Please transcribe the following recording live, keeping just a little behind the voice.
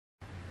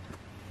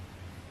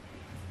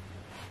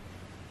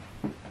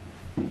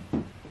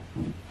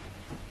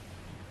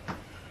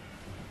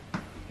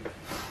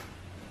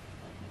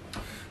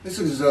This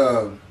is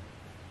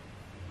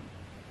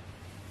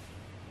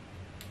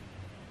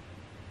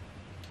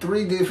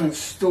 3 different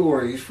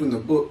stories from the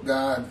book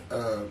God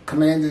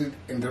commanded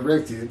and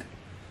directed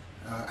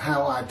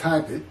how I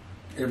type it.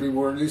 Every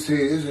word is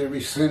His, every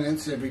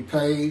sentence, every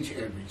page,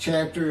 every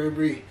chapter,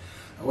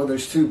 well,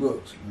 there's 2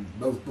 books,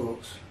 both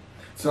books.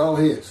 It's all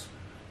His.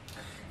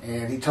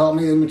 And He taught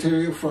me the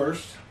material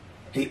first.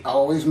 He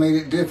always made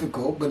it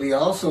difficult, but He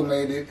also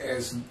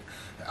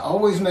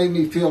always made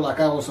me feel like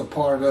I was a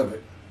part of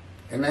it,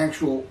 an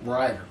actual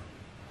writer.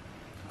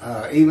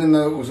 Even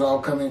though it was all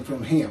coming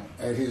from Him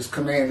at His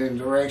command and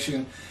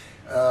direction.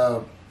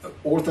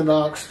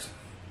 Orthodox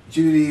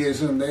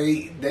Judaism,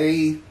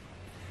 they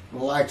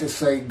like to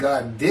say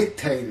God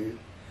dictated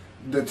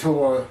the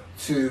Torah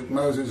to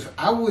Moses.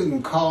 I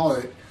wouldn't call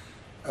it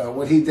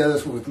what He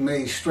does with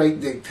me straight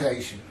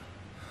dictation,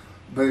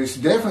 but it's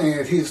definitely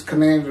at His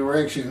command and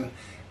direction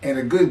and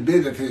a good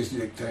bit of His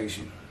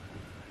dictation.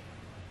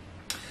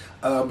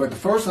 But the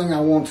first thing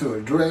I want to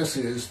address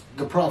is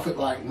the prophet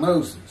like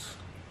Moses.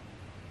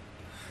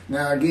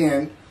 Now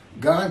again,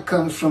 God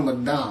comes from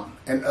Adam,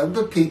 and of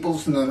the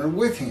peoples none are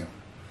with Him.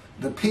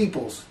 The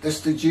peoples, that's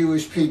the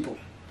Jewish people.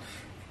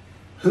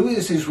 Who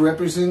is His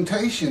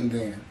representation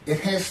then?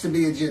 It has to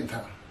be a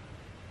Gentile.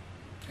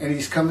 And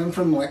He's coming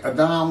from,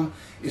 Adam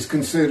is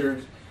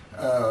considered,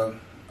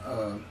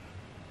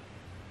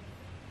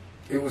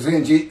 it was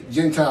in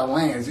Gentile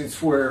lands.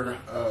 It's where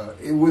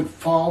it would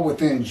fall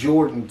within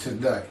Jordan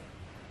today,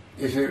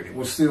 if it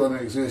was still in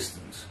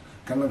existence.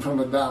 Coming from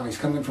Adam, he's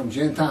coming from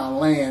Gentile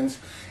lands,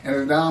 and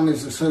Adam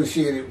is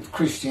associated with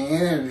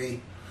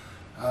Christianity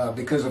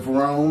because of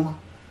Rome.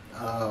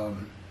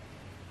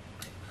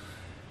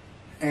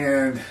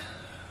 And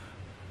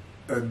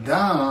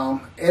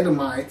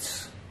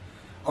Edomites,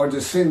 are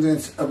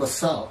descendants of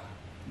Esau,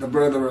 the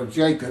brother of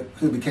Jacob,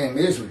 who became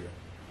Israel,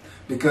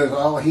 because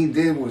all he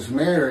did was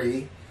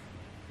marry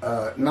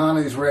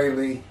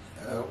non-Israeli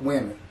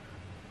women.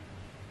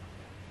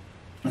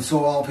 And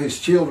so all of his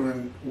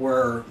children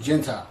were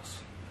Gentiles.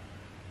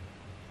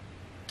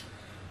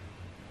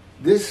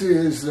 This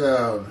is,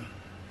 I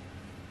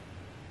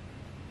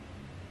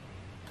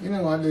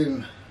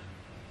didn't,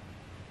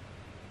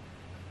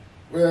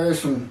 well, there's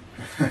some,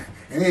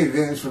 any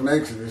events from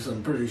Exodus,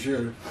 I'm pretty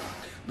sure.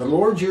 The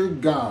Lord your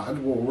God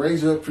will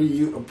raise up for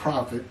you a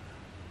prophet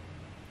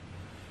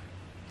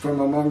from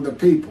among the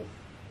people,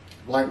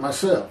 like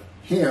myself.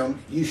 Him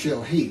you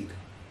shall heed.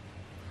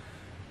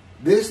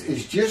 This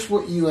is just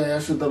what you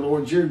asked of the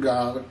Lord your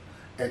God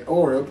at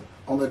Oreb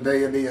on the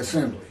day of the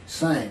assembly,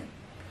 saying,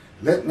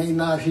 let me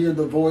not hear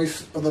the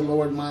voice of the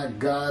Lord my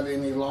God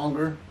any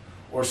longer,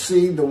 or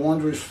see the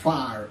wondrous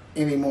fire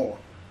any more,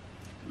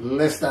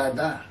 lest I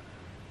die.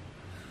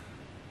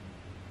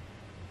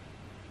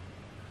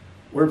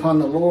 Whereupon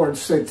the Lord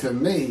said to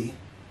me,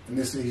 and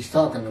this He's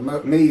talking to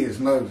me as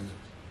Moses,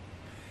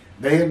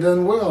 they have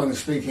done well in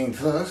speaking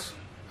thus.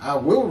 I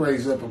will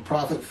raise up a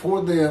prophet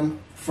for them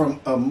from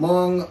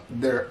among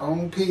their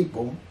own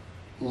people,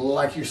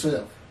 like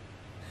yourself.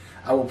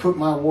 I will put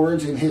my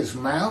words in his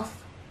mouth,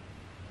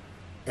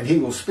 and he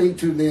will speak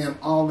to them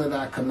all that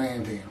I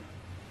command him.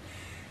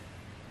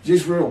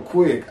 Just real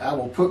quick, I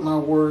will put my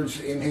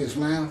words in his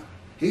mouth.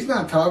 He's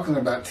not talking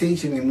about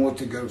teaching him what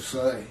to go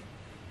say,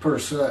 per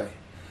se.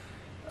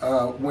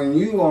 When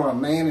you are a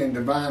man in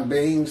divine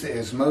beings,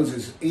 as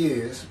Moses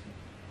is,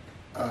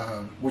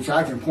 which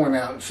I can point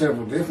out in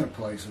several different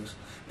places,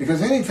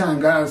 because anytime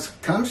God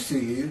comes to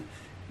you,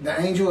 the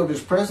angel of His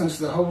presence,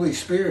 the Holy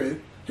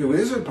Spirit, who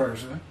is a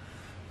person,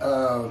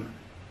 and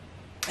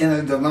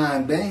a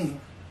divine being,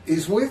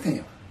 is with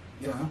him.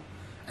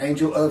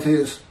 Angel of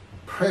His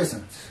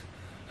presence,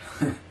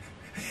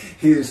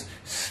 His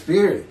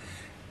Spirit.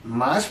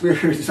 My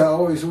Spirit is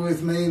always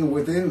with me and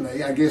within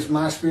me. I guess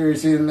my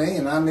Spirit's in me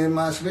and I'm in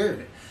my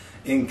spirit,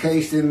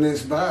 encased in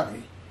this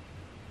body.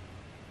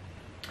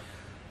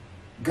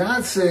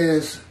 God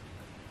says,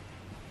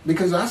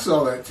 because I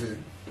saw that too,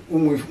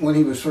 when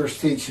He was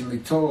first teaching me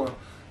Torah,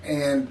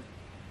 and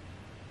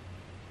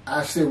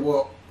I said,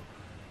 well,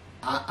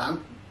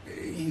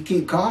 you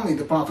keep calling me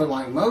the prophet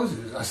like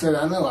Moses. I said,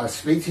 I know, I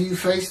speak to you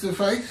face to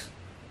face.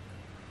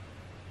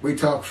 We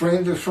talk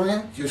friend to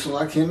friend, just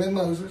like him and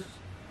Moses.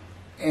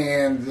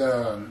 And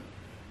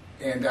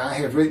I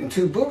have written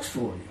 2 books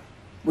for you.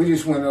 We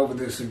just went over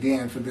this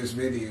again for this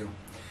video.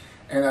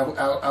 And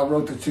I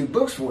wrote the 2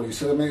 books for you.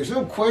 So, I mean, there's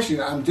no question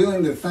I'm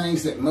doing the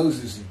things that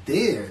Moses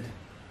did.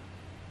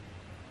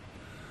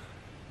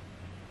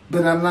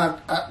 But I'm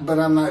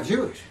not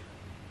Jewish.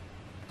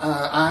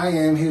 I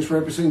am his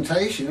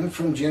representation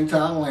from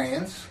Gentile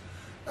lands.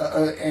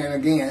 And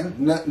again,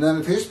 none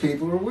of his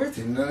people were with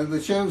him. None of the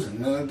chosen.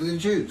 None of the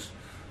Jews.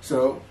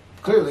 So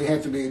clearly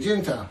had to be a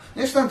Gentile.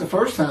 And it's not the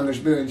first time there's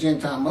been a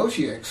Gentile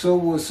Moshiach. So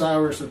was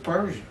Cyrus of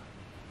Persia.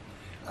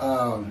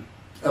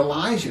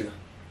 Elijah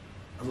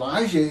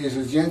is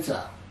a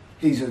Gentile.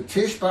 He's a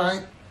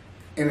Tishbite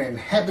and an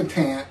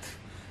inhabitant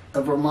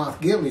of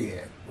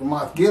Ramoth-Gilead.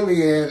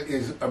 Ramoth-Gilead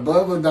is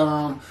above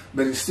Edom,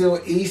 but it's still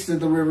east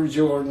of the River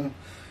Jordan.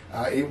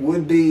 It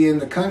would be in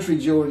the country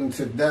Jordan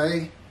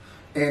today,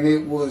 and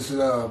it was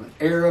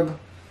Arab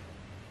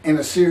and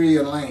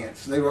Assyrian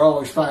lands. They were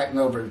always fighting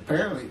over it.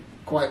 Apparently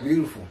quite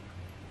beautiful.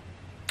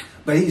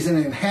 But he's an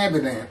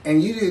inhabitant,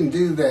 and you didn't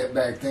do that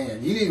back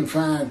then. You didn't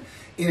find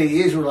any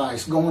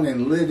Israelites going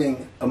and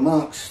living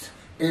amongst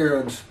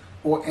Arabs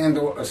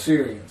or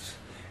Assyrians,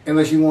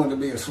 unless you wanted to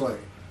be a slave.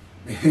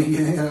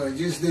 It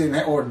just didn't,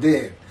 or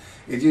dead.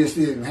 It just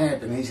didn't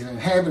happen. He's an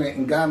inhabitant,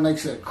 and God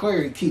makes that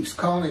clear. He keeps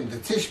calling him the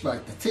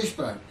Tishbite.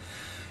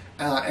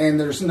 And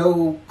there's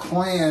no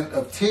clan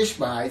of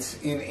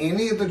Tishbites in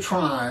any of the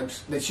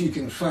tribes that you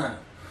can find.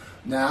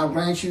 Now, I'll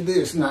grant you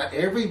this. Not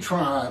every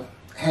tribe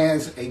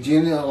has a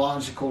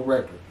genealogical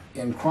record.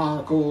 In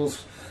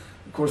Chronicles,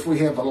 of course, we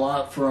have a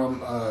lot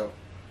from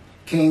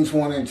Kings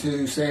 1 and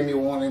 2,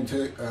 Samuel 1 and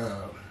 2,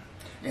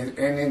 and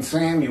in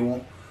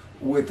Samuel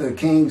with the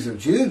kings of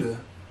Judah,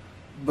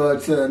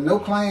 but no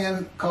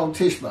clan called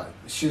Tishbite.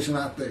 It's just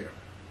not there.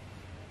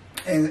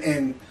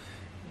 And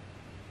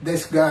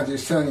this God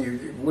just telling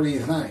you, what do you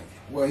think?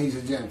 Well, he's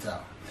a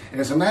Gentile. And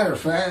as a matter of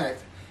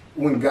fact,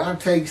 when God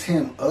takes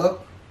him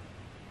up,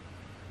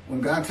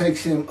 in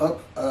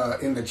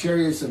the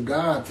chariots of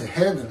God to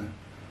heaven,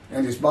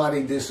 and his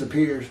body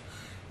disappears,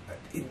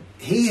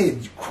 he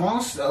had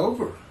crossed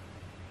over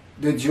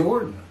the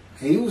Jordan.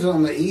 He was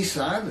on the east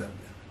side of it.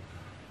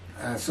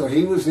 So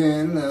he was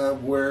in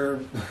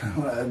where,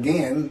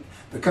 again,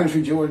 the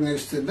country Jordan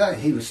is today.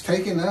 He was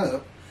taken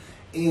up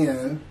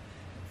in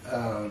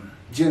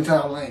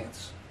Gentile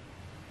lands.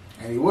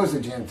 And he was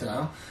a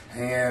Gentile.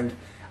 And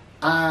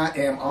I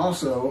am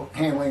also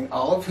handling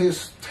all of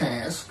his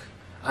tasks.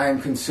 I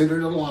am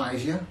considered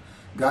Elijah.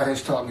 God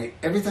has taught me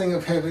everything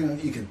of heaven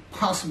you could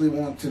possibly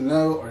want to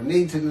know or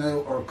need to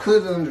know or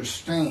could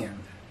understand.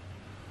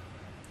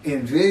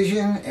 In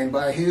vision and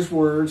by his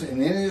words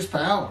and in his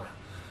power.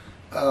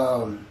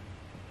 I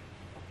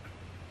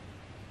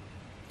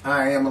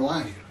am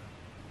Elijah,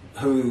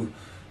 who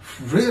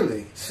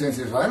really, since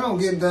if I don't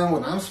get done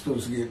what I'm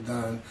supposed to get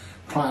done,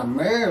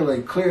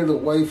 primarily clear the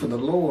way for the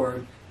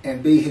Lord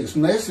and be his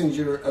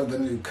messenger of the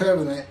new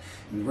covenant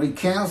and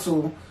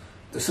recounsel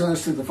the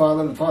sons to the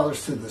father and the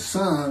fathers to the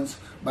sons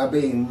by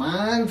being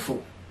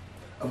mindful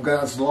of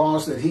God's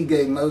laws that he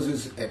gave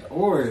Moses at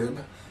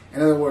Horeb.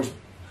 In other words,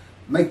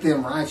 make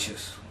them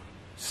righteous.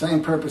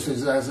 Same purpose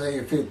as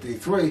Isaiah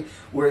 53,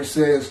 where it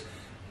says,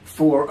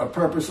 for a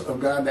purpose of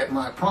God that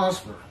might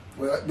prosper.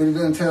 Well, but it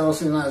doesn't tell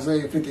us in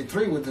Isaiah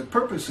 53 what the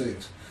purpose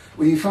is.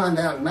 Well, you find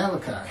out in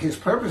Malachi, his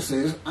purpose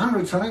is, I'm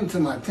returning to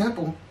my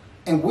temple,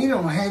 and we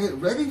don't have it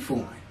ready for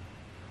him.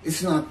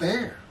 It's not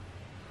there.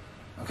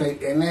 Okay,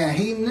 and now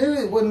he knew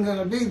it wasn't going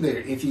to be there.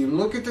 If you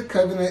look at the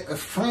covenant of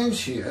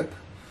friendship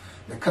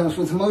that comes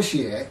with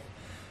Moshiach,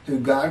 who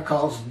God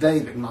calls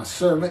David, my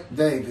servant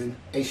David,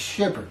 a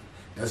shepherd.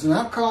 Does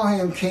not call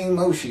him King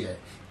Moshiach.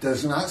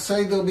 Does not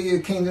say there'll be a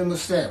kingdom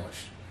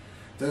established.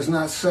 Does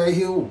not say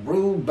he'll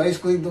rule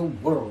basically the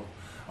world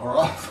or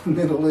all the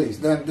Middle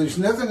East. There's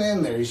nothing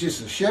in there. He's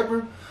just a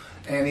shepherd,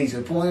 and he's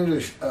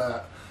appointed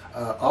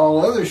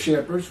all other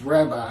shepherds,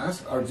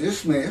 rabbis, are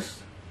dismissed,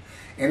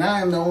 and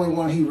I am the only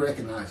one he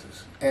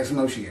recognizes as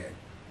Moshiach,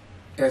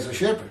 as a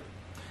shepherd.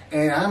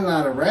 And I'm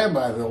not a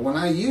rabbi, though. When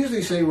I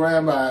usually say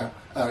rabbi,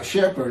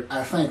 shepherd,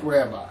 I think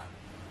rabbi,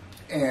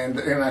 and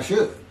I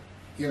should.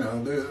 You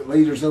know, the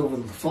leaders over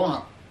the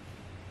flock.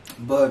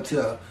 But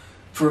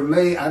for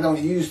me, I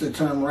don't use the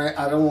term,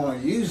 I don't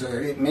want to use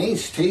that. It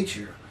means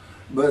teacher.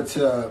 But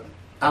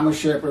I'm a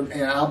shepherd,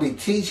 and I'll be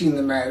teaching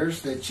the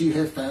matters that you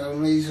have found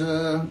on these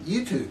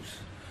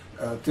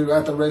YouTubes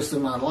throughout the rest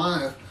of my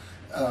life,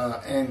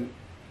 and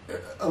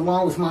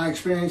along with my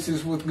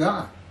experiences with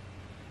God,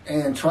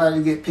 and try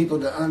to get people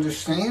to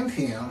understand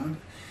him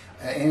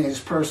and his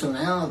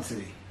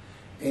personality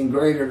in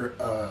greater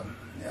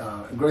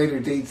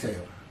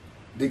detail.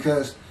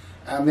 Because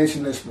I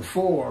mentioned this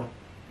before,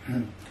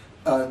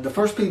 the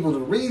first people to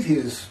read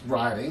his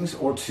writings,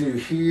 or to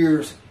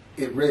hear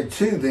it read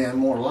to them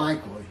more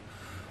likely,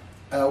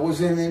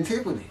 was in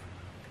antiquity.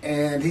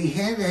 And he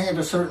had to have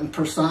a certain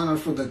persona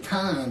for the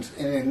times.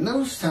 And in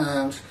those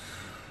times,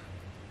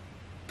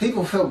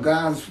 people felt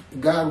God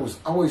was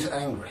always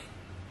angry.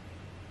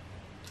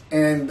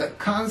 And the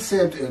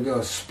concept of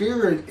a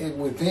spirit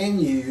within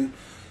you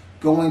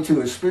going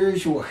to a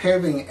spiritual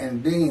heaven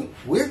and being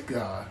with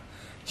God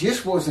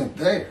just wasn't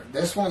there.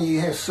 That's why you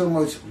have so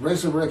much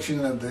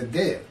resurrection of the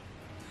dead.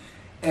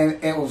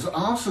 And it was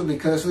also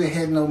because they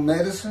had no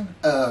medicine,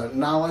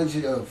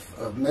 knowledge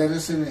of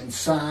medicine and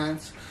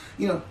science.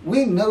 You know,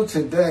 we know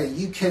today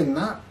you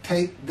cannot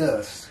take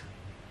dust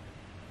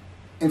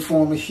and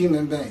form a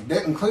human being.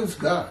 That includes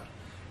God.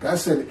 God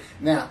said it.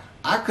 Now,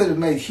 I could have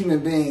made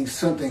human beings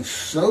something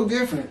so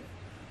different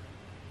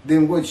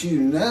than what you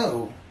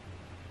know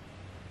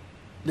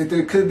that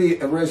there could be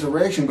a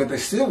resurrection, but they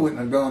still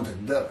wouldn't have gone to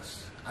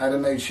dust. I'd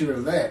have made sure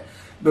of that.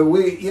 But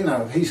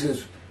he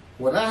says,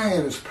 what I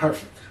have is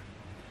perfect.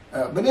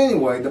 But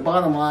anyway, the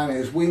bottom line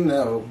is we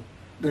know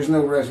there's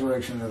no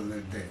resurrection of the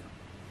dead.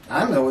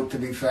 I know it to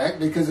be fact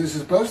because it's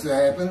supposed to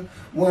happen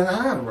when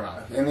I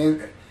arrive.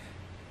 And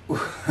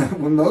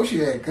when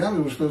Moshe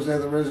comes, we're supposed to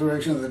have the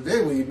resurrection of the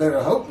dead. Well, you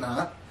better hope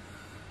not.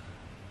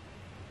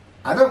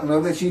 I don't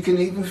know that you can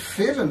even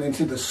fit them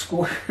into the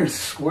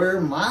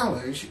square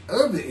mileage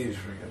of the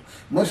Israel,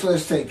 much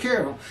less take care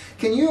of them.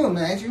 Can you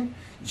imagine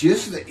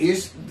just the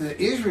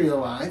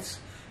Israelites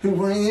who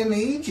were in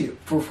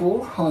Egypt for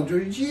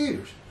 400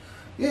 years?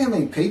 You know how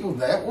many people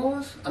that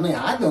was? I mean,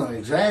 I don't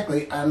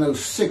exactly. I know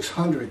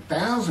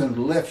 600,000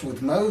 left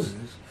with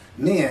Moses,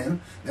 men.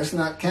 That's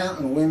not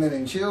counting women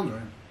and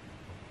children.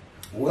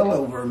 Well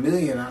over 1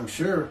 million, I'm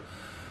sure.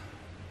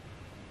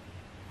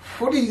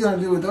 What are you going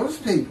to do with those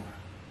people?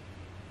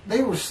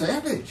 They were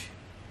savage,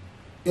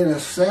 in a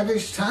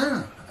savage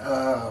time,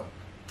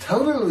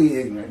 totally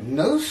ignorant,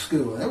 no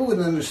school. They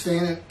wouldn't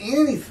understand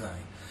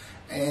anything,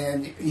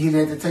 and you'd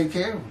have to take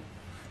care of them.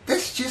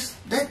 That's just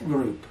that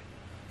group.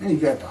 And you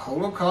got the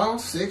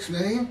Holocaust, 6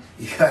 million.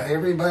 You got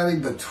everybody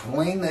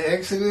between the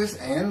Exodus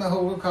and the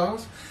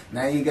Holocaust.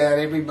 Now you got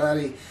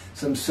everybody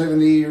some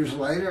 70 years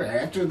later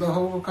after the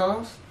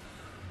Holocaust.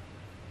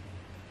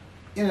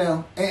 You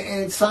know,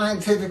 and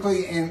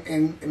scientifically and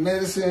in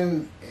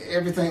medicine,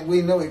 everything,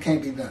 we know it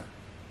can't be done.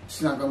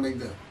 It's not going to be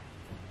done.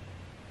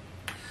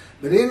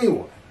 But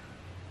anyway,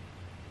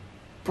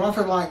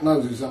 prophet like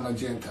Moses, I'm a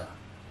Gentile.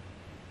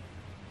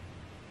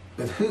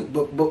 But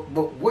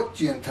what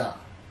Gentile?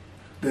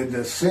 The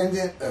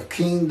descendant of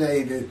King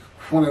David,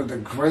 one of the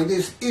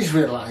greatest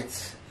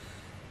Israelites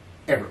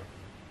ever.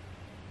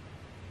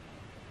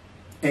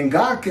 And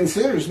God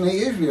considers me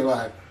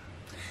Israelite.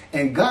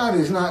 And God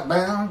is not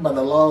bound by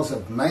the laws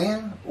of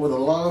man or the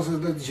laws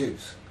of the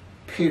Jews.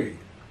 Period.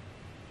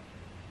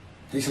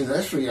 He says,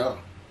 that's for y'all.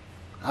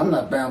 I'm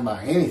not bound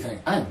by anything.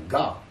 I'm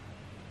God.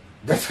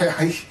 That's how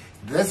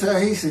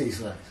he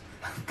sees things.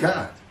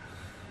 God.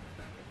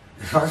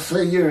 If I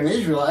say you're an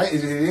Israelite,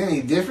 is it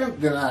any different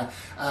than I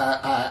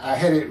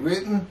had it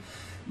written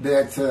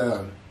that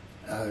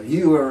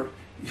you are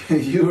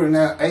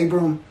now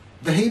Abram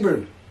the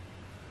Hebrew?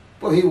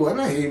 Well, he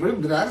wasn't a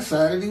Hebrew, but I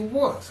decided he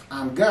was.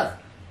 I'm God.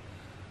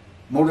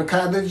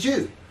 Mordecai the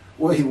Jew.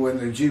 Well, he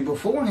wasn't a Jew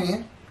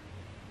beforehand.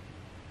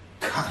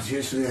 God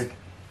just said,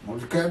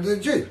 Mordecai the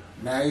Jew.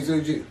 Now he's a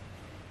Jew.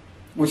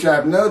 Which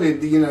I've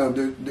noted, you know,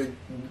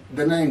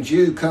 the name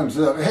Jew comes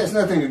up. It has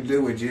nothing to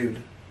do with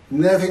Judah.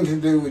 Nothing to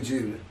do with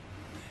Judah.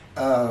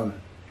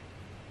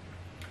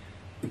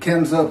 It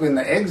comes up in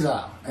the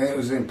exile, and it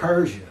was in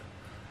Persia.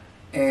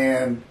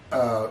 And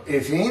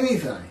if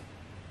anything,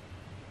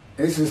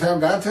 this is how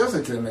God tells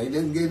it to me. He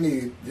didn't give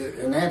me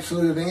an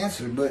absolute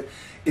answer, but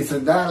it's a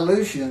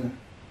dilution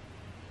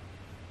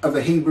of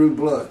the Hebrew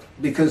blood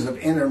because of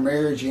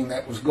intermarrying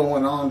that was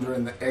going on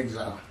during the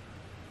exile.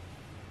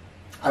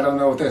 I don't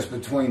know if that's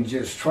between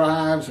just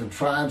tribes or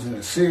tribes and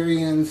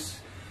Assyrians,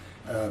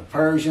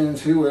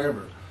 Persians,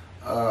 whoever.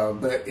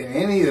 But in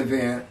any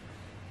event,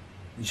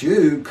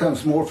 Jew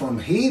comes more from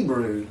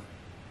Hebrew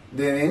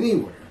than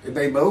anywhere.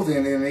 They both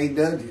end in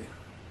A-W.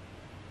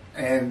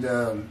 And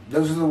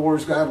those are the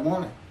words God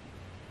wanted.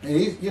 And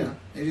he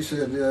just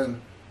said,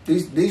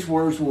 these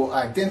words will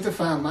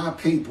identify my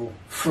people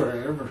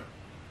forever.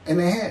 And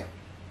they have.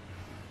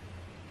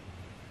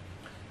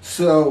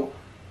 So,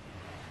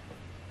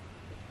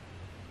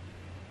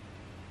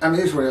 I'm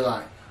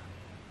Israelite.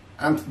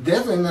 I'm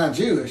definitely not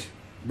Jewish,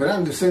 but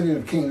I'm descendant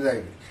of King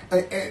David.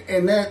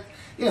 And that,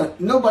 you know,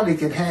 nobody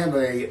can have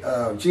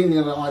a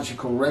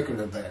genealogical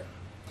record of that.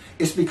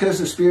 It's because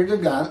the Spirit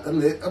of God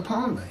lit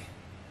upon me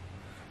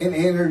and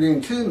entered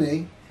into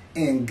me,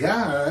 and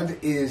God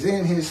is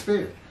in His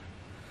Spirit.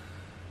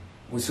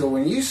 So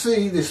when you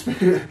see the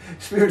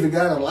Spirit of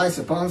God lights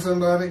upon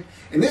somebody,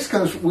 and this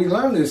comes, we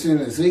learn this in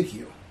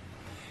Ezekiel,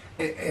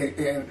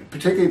 and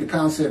particularly the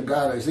concept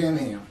God is in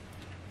him,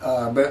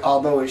 but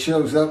although it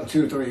shows up in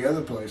 2 or 3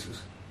 other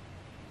places,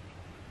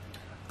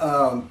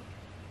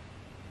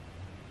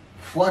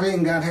 why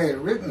didn't God have it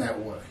written that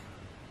way?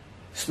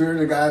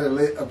 Spirit of God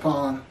lit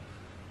upon,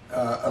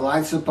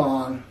 lights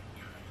upon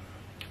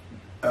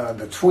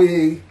the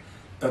twig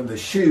of the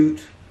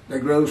shoot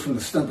that grows from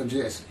the stump of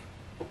Jesse.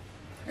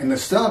 And the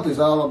stump is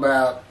all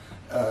about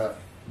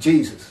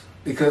Jesus,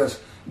 because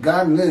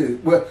God knew,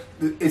 well,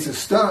 it's a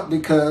stump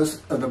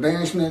because of the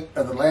banishment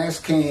of the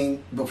last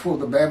king before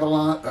the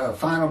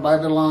final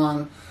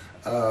Babylon,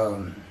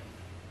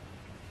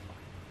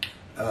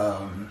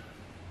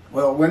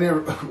 well,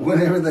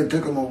 whenever they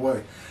took him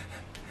away,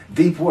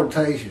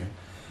 deportation,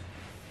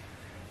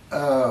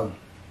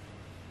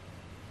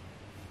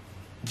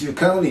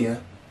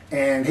 Jeconiah,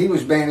 and he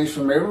was banished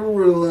from ever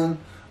ruling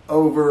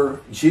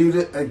over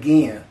Judah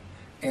again.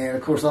 And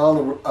of course, all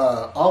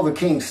the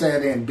kings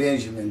sat in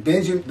Benjamin.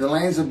 The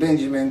lands of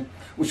Benjamin,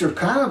 which are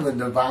kind of a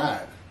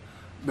divide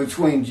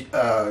between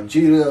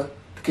Judah,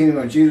 the kingdom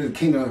of Judah, the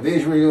kingdom of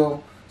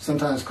Israel,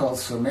 sometimes called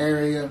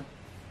Samaria.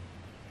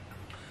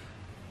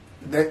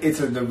 It's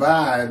a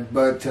divide,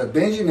 but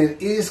Benjamin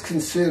is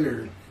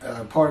considered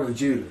part of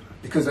Judah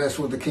because that's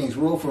where the kings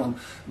rule from.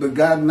 But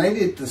God made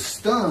it the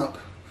stump.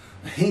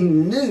 He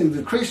knew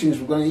the Christians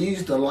were going to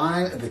use the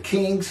line of the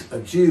kings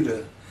of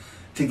Judah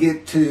to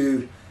get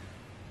to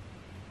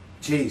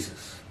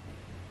Jesus.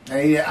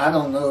 And I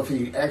don't know if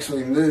he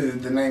actually knew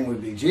the name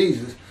would be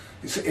Jesus.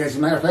 As a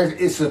matter of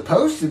fact, it's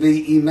supposed to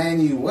be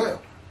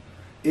Emmanuel.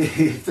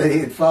 If they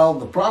had followed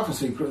the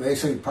prophecy, they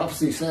say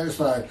prophecy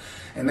satisfied,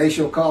 and they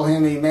shall call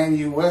him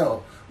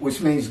Emmanuel,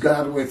 which means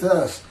God with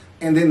us,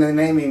 and then they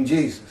name him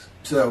Jesus.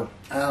 So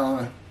I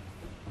don't know.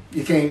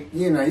 You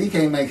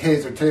can't make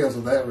heads or tails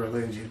of that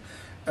religion,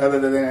 other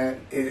than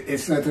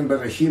it's nothing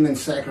but a human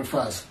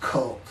sacrifice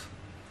cult,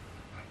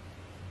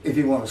 if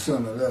you want to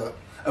sum it up,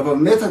 of a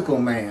mythical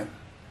man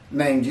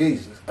named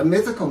Jesus, a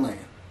mythical man.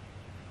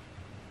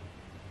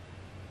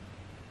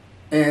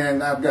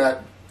 And I've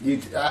got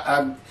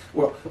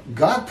well,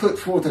 God put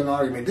forth an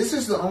argument. This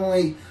is the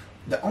only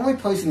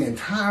place in the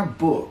entire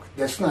book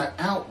that's not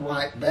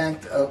outright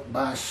backed up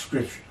by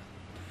Scripture.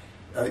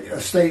 A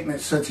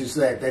statement such as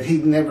that he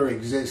never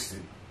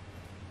existed.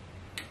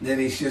 That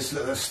he's just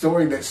a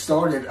story that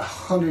started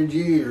 100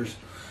 years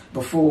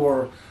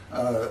before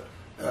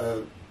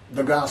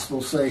the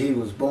Gospels say he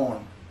was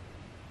born.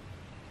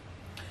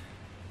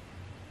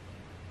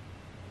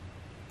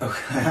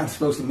 Okay, I'm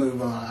supposed to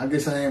move on. I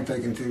guess I am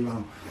taking too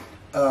long.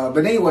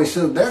 But anyway,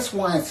 so that's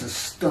why it's a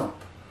stump.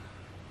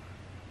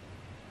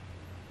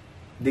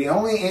 The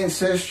only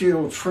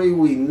ancestral tree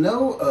we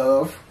know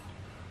of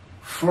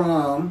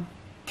from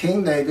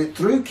King David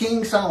through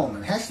King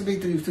Solomon, has to be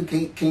through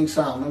King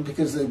Solomon,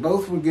 because they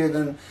both were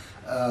given,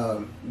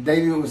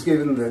 David was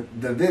given the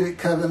Davidic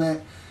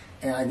covenant,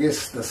 and I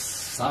guess the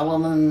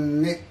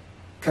Solomonic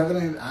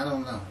covenant, I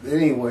don't know.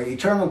 Anyway,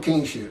 eternal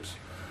kingships.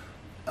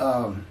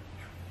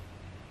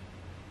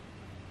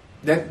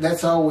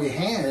 That's all we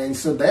had, and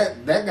so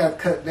that got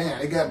cut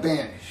down. It got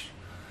banished,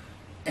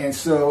 and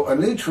so a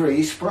new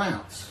tree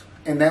sprouts,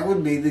 and that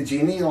would be the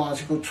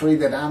genealogical tree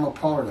that I'm a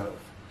part of,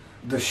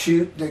 the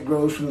shoot that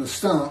grows from the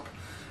stump,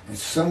 and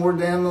somewhere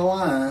down the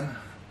line,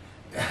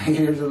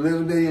 here's a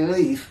little bitty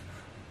leaf,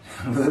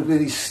 a little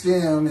bitty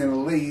stem and a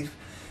leaf,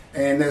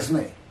 and that's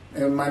me,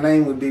 and my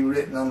name would be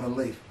written on the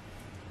leaf,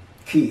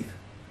 Keith.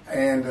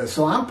 And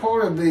so I'm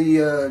part of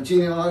the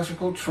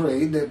genealogical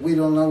tree that we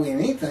don't know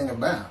anything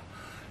about.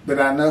 But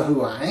I know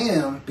who I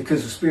am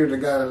because the Spirit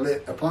of God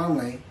lit upon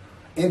me,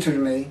 entered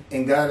me,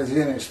 and God is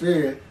in His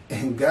Spirit,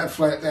 and God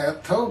flat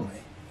out told me,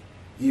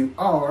 you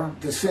are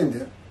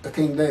descendant of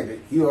King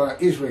David. You are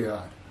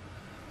Israelite.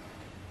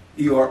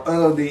 You are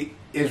of the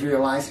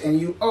Israelites, and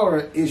you are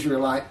an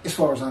Israelite as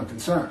far as I'm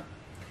concerned.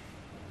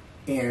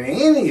 In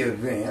any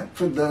event,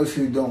 for those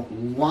who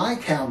don't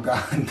like how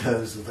God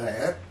does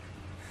that,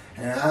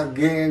 and I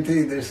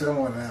guarantee there's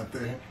someone out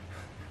there,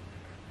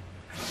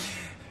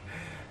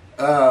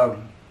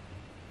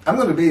 I'm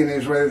going to be an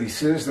Israeli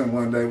citizen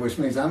one day, which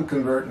means I'm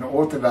converting to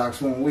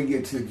Orthodox when we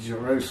get to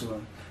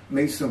Jerusalem.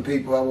 Meet some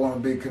people I want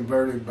to be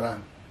converted by.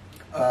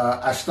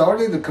 I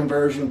started the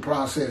conversion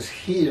process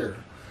here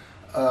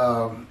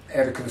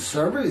at a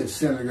conservative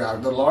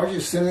synagogue, the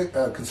largest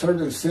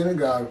conservative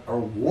synagogue,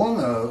 or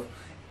one of,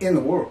 in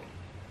the world.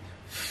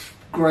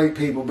 Great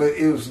people, but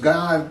it was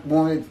God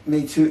wanted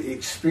me to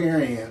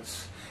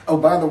experience. Oh,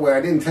 by the way,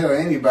 I didn't tell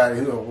anybody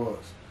who I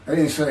was. I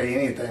didn't say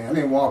anything. I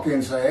didn't walk in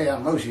and say, hey,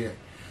 I'm Moshe.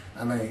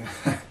 I mean,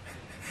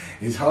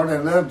 it's hard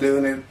enough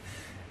doing it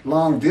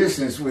long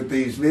distance with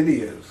these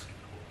videos.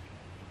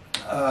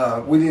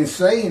 We didn't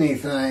say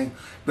anything,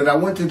 but I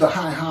went through the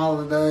high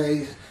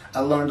holidays.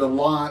 I learned a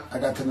lot. I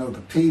got to know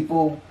the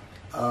people.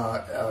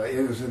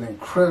 It was an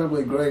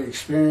incredibly great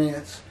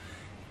experience,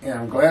 and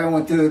I'm glad I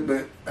went through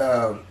it,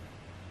 but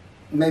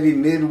maybe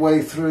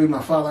midway through,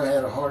 my father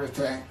had a heart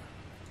attack,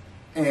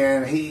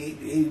 and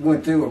he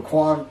went through a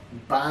quad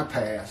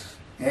bypass,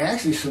 and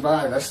actually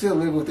survived. I still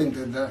live with him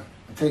today.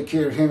 I take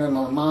care of him and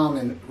my mom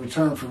in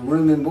return for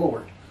room and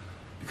board,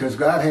 because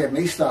God had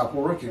me stop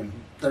working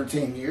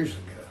 13 years ago.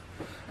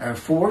 And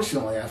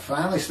fortunately, I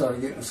finally started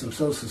getting some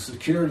Social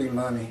Security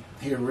money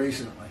here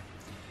recently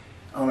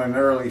on an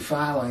early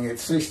filing at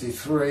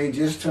 63,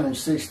 just turned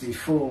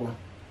 64.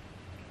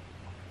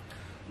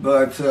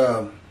 But,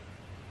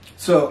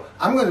 so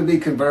I'm going to be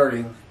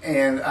converting,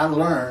 and I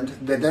learned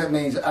that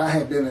means I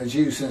have been a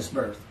Jew since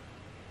birth.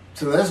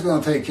 So that's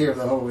going to take care of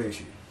the whole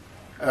issue.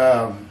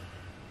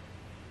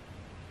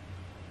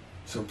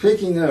 So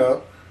picking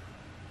up,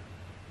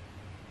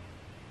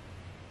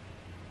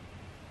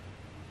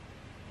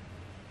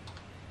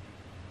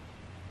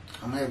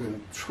 I'm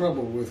having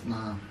trouble with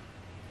my,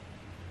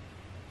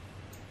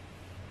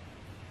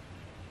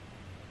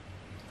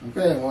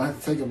 okay, well, I have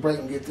to take a break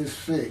and get this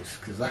fixed,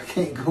 because I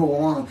can't go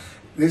on.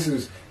 This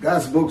is,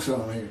 God's book's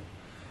on here,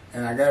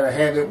 and I got to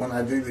have it when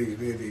I do these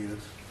videos.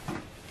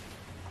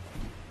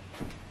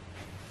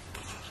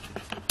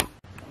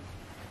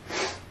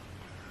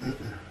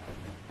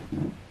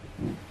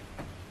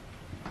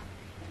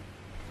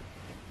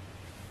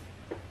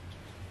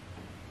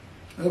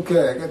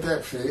 Okay, I got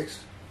that fixed.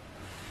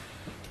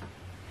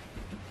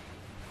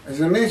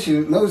 As I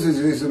mentioned, Moses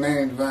is a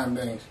man of divine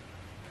beings.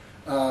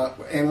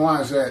 And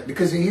why is that?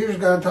 Because he hears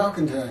God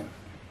talking to him.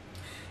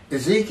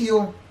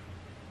 Ezekiel,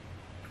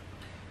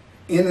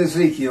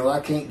 I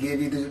can't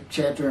give you the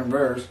chapter and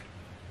verse.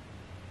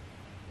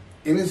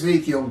 In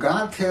Ezekiel,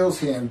 God tells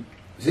him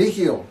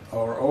Ezekiel,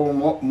 or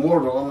old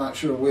mortal, I'm not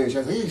sure which,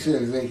 I think he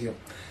said Ezekiel,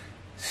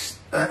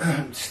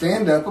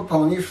 stand up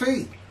upon your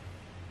feet.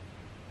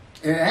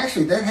 And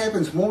actually, that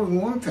happens more than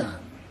one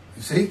time.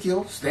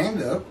 Ezekiel,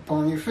 stand up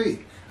upon your feet.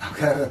 I've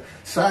got a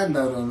side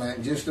note on that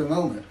in just a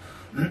moment.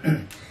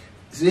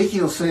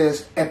 Ezekiel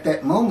says, at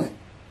that moment,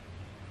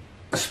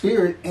 a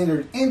spirit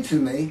entered into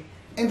me,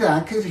 and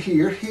I could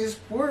hear his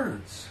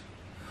words.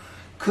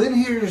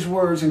 Couldn't hear his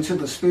words until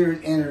the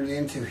spirit entered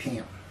into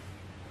him.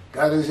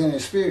 God is in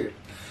his spirit.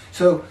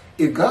 So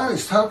if God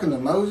is talking to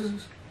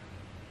Moses,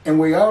 and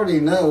we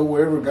already know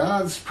wherever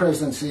God's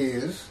presence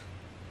is,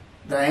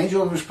 the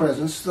angel of his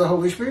presence, the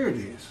Holy Spirit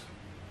is.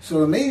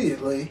 So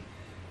immediately,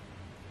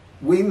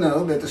 we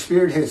know that the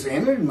Spirit has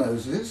entered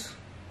Moses,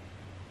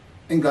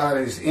 and God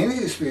is in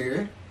his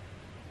Spirit,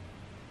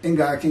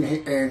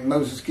 and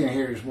Moses can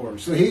hear his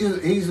words. So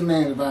he's a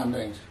man of divine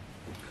beings,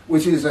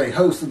 which is a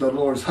host of the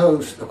Lord's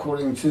host,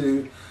 according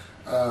to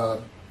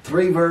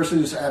 3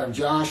 verses out of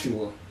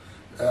Joshua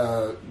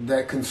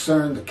that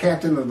concern the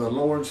captain of the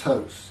Lord's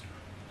host,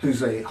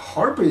 who's a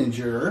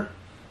harbinger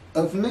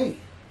of me.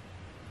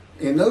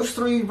 In those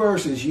 3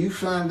 verses, you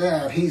find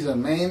out he's a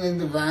man in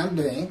divine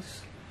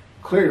beings.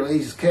 Clearly,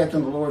 he's the captain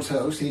of the Lord's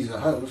host. He's a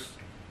host.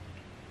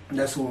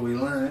 That's where we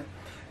learn it.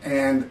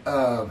 And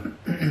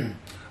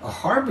a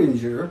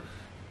harbinger,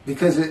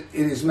 because it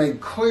is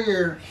made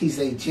clear he's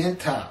a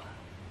Gentile.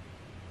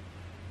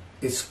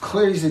 It's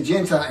clear he's a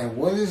Gentile. And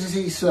what does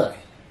he say?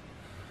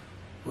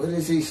 What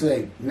does he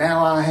say?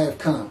 Now I have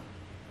come.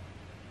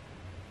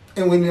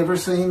 And we never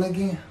see him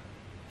again.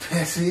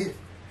 That's it.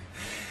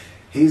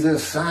 He's a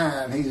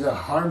sign. He's a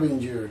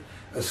harbinger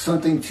of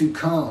something to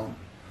come.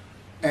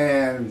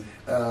 And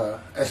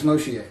that's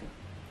Moshe.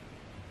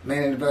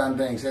 Man in divine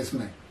beings, that's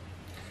me.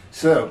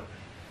 So,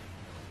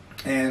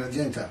 and a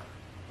Gentile,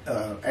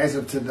 as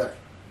of today.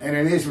 And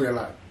an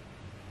Israelite.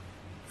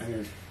 But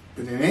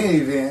in any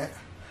event,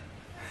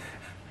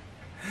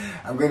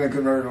 I'm going to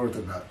convert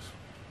Orthodox.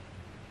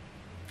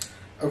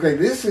 Okay,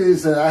 this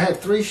is, I have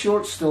 3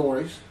 short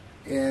stories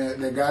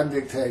that God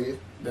dictated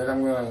that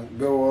I'm going to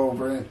go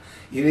over, and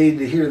you need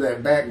to hear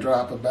that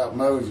backdrop about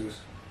Moses.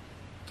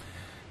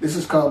 This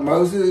is called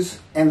Moses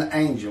and the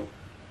Angel.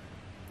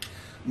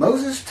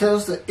 Moses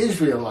tells the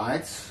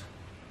Israelites,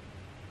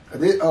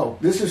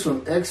 this is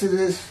from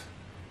Exodus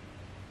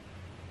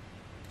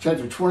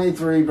chapter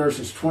 23,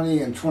 verses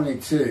 20 and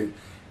 22.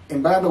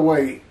 And by the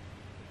way,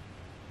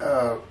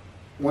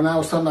 when I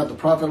was talking about the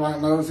prophet like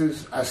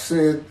Moses, I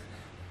said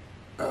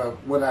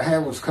what I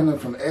had was coming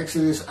from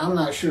Exodus. I'm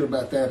not sure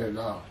about that at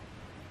all.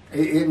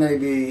 It may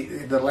be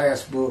the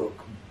last book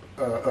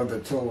of the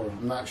Torah.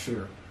 I'm not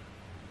sure.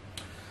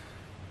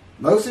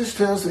 Moses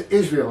tells the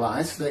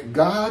Israelites that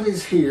God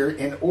is here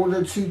in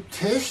order to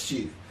test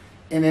you,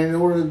 and in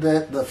order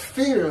that the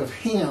fear of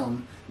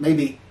him may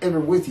be ever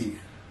with you.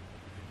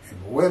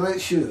 And well, it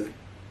should.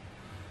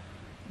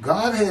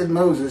 God had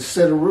Moses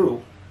set a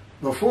rule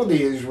before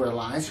the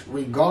Israelites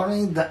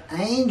regarding the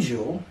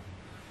angel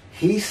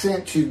he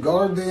sent to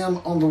guard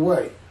them on the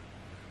way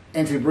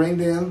and to bring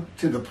them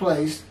to the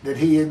place that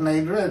he had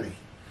made ready.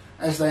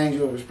 That's the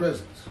angel of his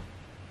presence.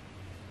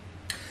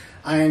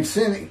 I am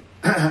sending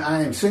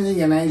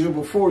an angel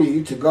before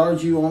you to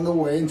guard you on the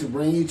way and to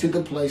bring you to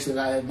the place that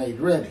I have made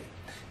ready.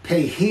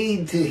 Pay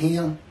heed to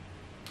him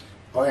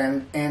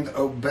and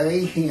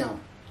obey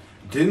him.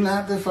 Do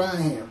not defy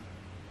him,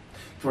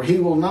 for he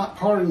will not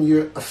pardon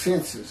your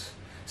offenses,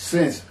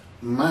 since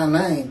my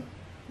name,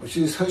 which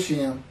is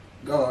Hashem,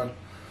 God,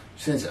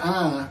 since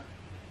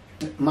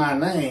my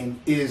name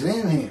is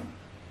in him.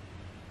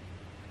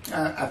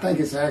 I think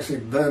it's actually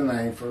the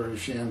name for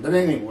Hashem. But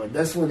anyway,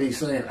 that's what he's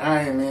saying.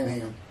 I am in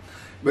him.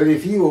 But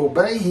if you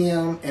obey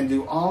him and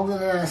do all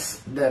that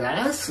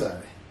I say,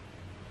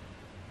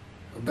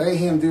 obey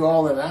him, do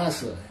all that I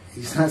say.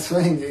 He's not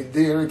saying to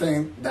do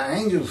everything the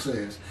angel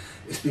says.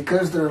 It's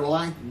because they're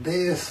like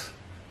this.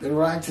 They're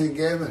right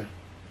together.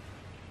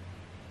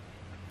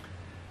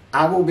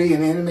 I will be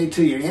an enemy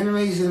to your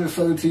enemies and a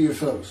foe to your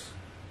foes.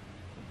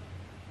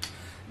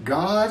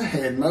 God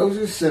had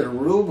Moses set a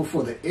rule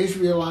before the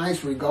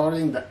Israelites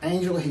regarding the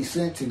angel he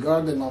sent to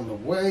guard them on the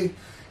way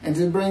and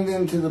to bring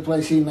them to the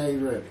place he made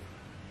ready.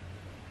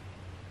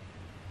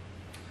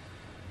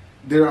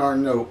 There are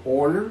no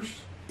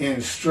orders,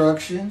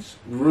 instructions,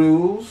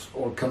 rules,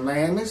 or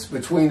commandments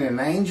between an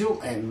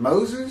angel and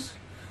Moses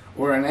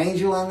or an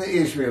angel and the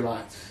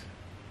Israelites.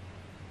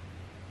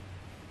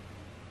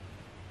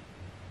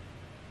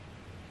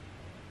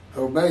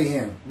 Obey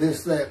him,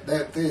 this, that,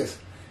 this.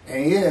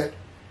 And yet,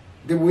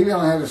 we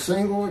don't have a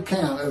single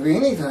account of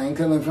anything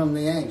coming from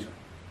the angel.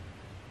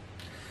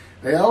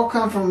 They all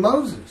come from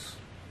Moses.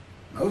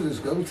 Moses,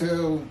 go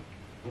tell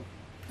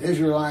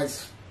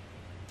Israelites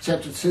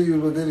chapter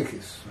 2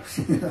 Leviticus.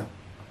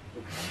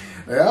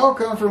 They all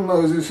come from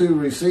Moses, who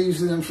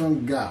receives them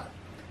from God.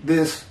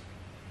 This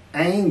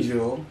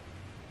angel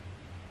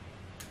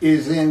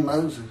is in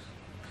Moses.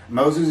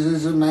 Moses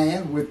is a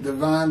man with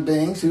divine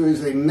beings who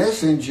is a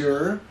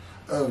messenger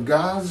of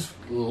God's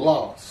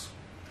laws.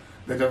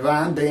 The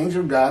divine beings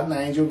are God and the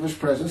angel of his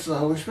presence, the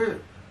Holy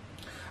Spirit.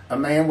 A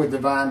man with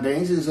divine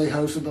beings is a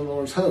host of the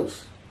Lord's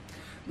host.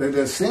 The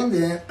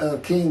descendant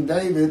of King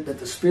David that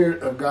the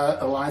Spirit of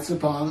God alights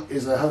upon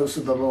is a host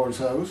of the Lord's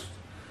host.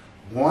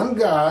 One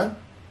God,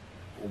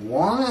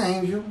 one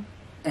angel,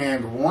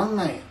 and one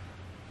man.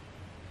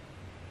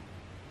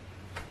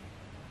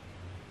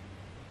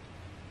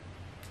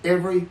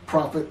 Every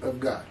prophet of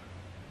God.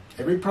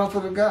 Every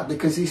prophet of God,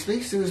 because he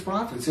speaks to his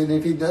prophets, and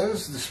if he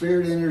does, the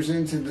Spirit enters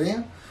into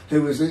them,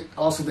 who is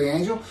also the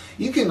angel.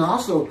 You can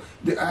also,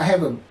 I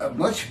have a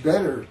much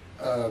better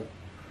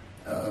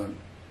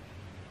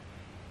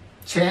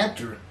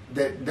chapter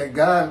that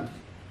God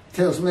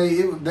tells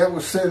me that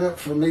was set up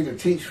for me to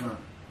teach from,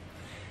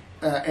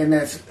 and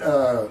that's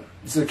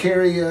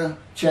Zechariah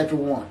chapter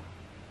 1.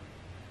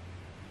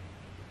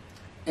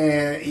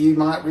 And you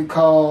might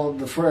recall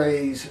the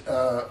phrase,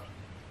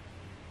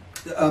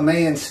 a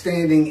man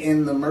standing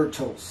in the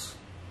myrtles.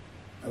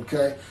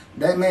 Okay?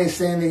 That man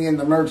standing in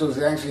the myrtles,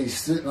 actually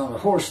sitting on a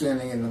horse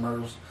standing in the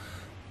myrtles,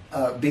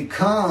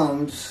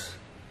 becomes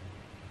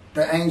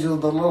the angel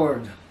of the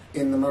Lord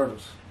in the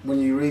myrtles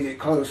when you read it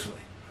closely.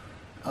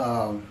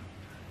 And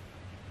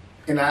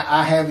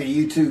I have a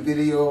YouTube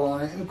video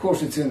on it, and of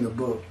course it's in the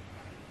book.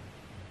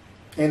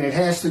 And it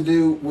has to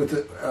do with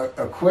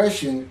a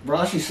question.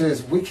 Rashi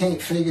says, we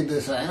can't figure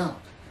this out.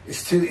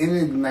 It's too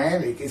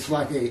enigmatic. It's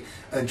like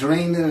a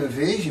dream and a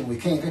vision. We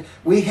can't.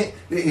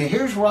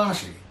 Here's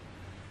Rashi,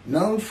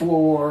 known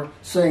for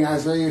saying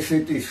Isaiah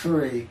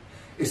 53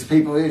 is the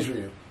people of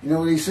Israel. You know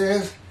what he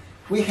says?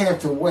 We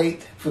have to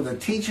wait for the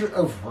teacher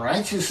of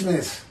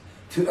righteousness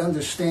to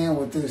understand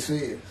what this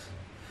is.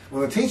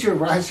 Well, the teacher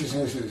of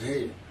righteousness is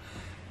here.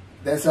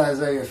 That's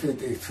Isaiah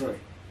 53.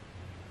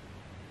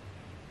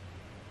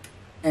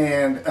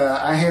 And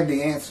I have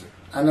the answer.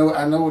 I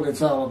know what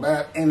it's all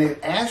about, and it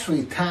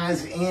actually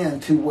ties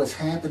into what's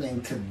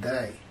happening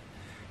today.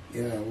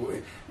 You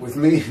know, with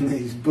me in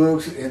these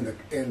books in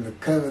the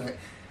covenant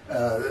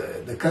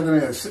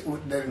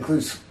that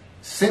includes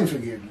sin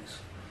forgiveness.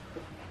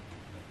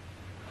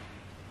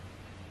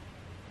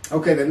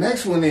 Okay, the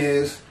next one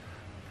is,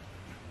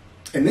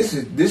 and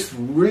this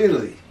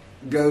really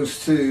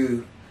goes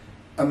to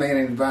a man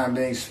in divine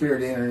being,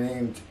 Spirit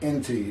entering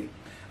into you.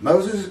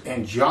 Moses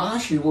and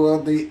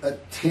Joshua the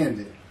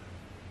attendant.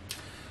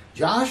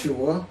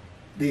 Joshua,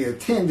 the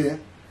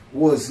attendant,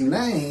 was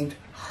named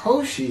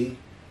Hoshi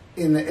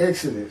in the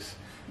Exodus.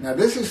 Now,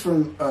 this is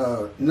from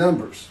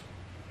Numbers.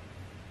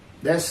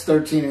 That's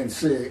 13 and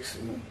 6.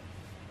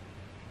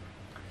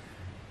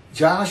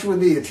 Joshua,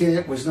 the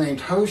attendant, was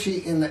named Hoshi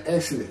in the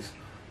Exodus.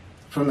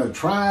 From the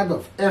tribe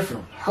of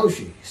Ephraim,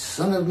 Hoshi,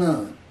 son of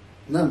Nun.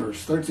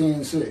 Numbers 13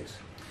 and 6.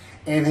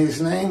 And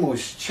his name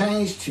was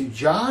changed to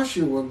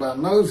Joshua by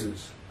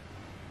Moses.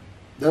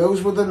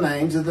 Those were the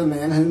names of the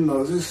men whom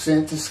Moses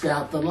sent to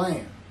scout the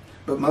land.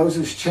 But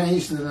Moses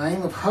changed the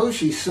name of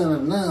Hoshi, son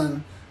of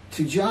Nun,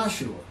 to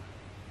Joshua.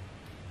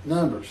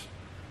 Numbers,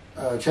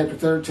 chapter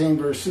 13,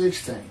 verse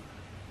 16.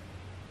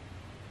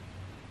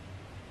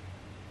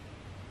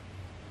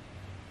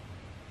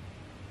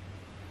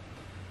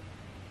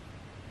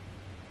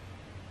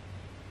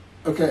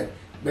 Okay,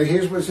 but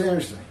here's what's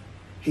interesting.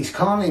 He's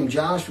calling him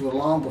Joshua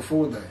long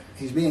before that.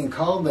 He's being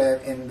called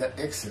that in the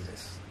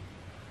Exodus.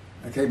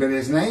 Okay, but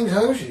his name's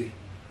Hoshi,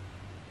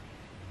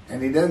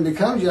 and he doesn't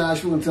become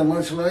Joshua until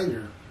much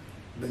later.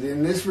 But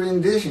in this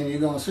rendition, you're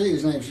going to see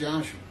his name's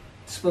Joshua.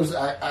 It's supposed to,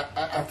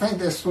 I think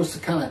that's supposed to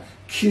kind of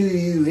cue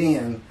you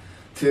in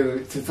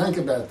to think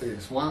about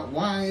this.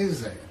 Why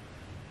is that?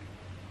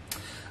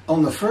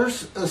 On the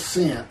first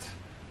ascent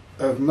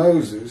of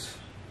Moses,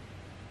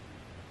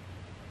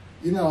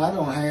 you know, I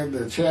don't have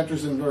the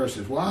chapters and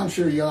verses. Well, I'm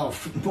sure y'all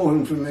are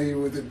more familiar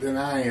with it than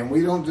I am.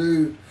 We don't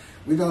do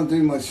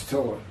much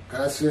Torah.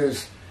 God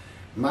says,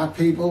 my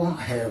people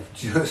have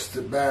just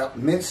about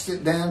minced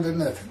it down to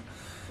nothing.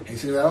 He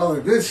said, all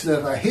the good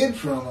stuff I hid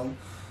from them,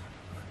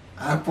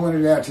 I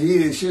pointed out to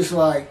you. It's just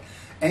like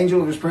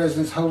angel of his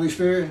presence, Holy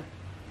Spirit.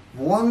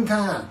 One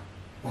time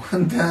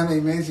he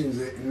mentions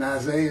it in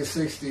Isaiah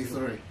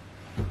 63.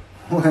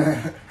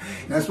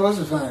 Not supposed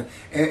to find it.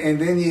 And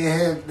then you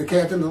have the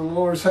captain of the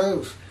Lord's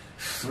host.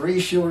 3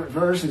 short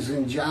verses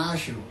in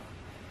Joshua.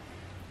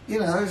 You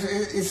know,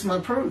 it's my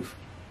proof.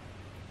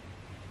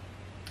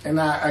 And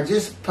I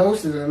just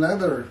posted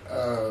another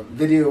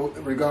video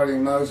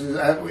regarding Moses.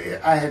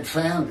 I had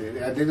found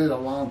it. I did it a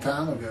long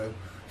time ago.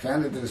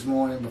 Found it this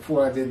morning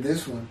before I did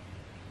this one.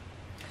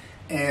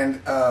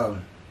 And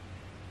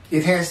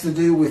it has to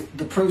do with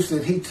the proofs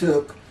that he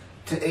took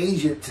to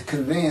Egypt to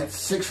convince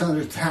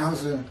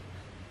 600,000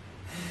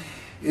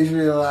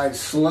 Israelite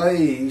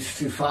slaves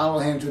to follow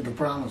him to the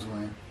promised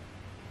land.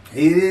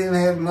 He didn't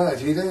have much.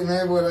 He didn't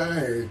have what I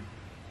had.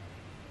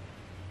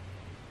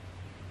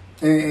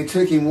 And it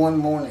took him one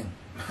morning.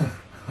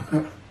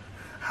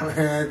 I've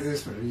had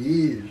this for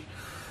years.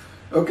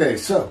 Okay,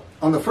 so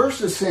on the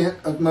first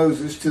ascent of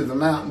Moses to the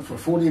mountain for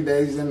 40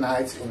 days and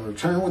nights in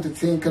return with the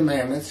 10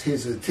 commandments,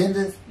 his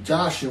attendant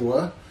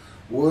Joshua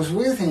was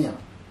with him.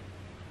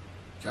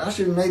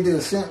 Joshua made the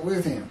ascent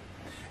with him.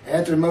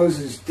 After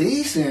Moses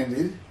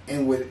descended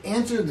and would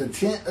enter the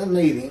tent of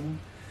meeting,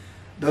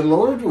 the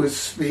Lord would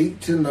speak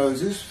to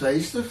Moses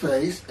face to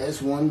face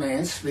as one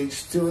man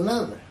speaks to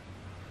another.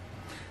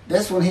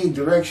 That's when he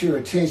directs your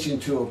attention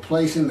to a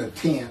place in the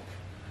tent.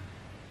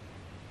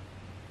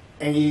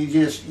 And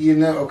you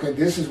know, okay,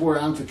 this is where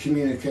I'm to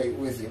communicate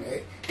with him.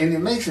 And it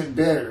makes it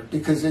better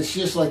because it's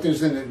just like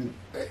there's an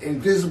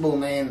invisible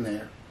man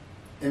there,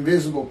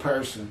 invisible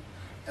person.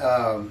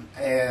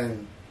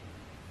 And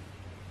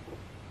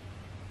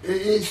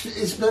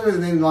it's better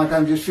than like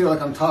I just feel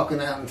like I'm talking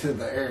out into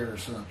the air or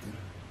something.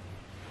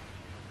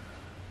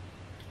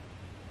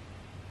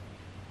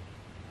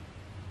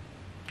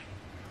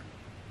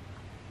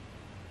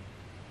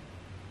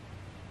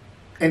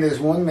 And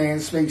as one man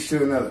speaks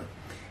to another.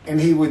 And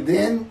he would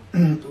then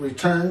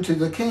return to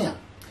the camp.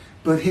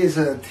 But his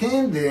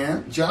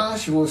attendant,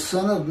 Joshua,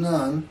 son of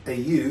Nun, a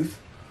youth,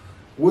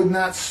 would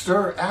not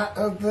stir out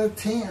of the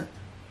tent.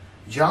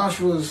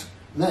 Joshua's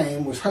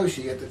name was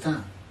Hoshi at the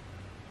time.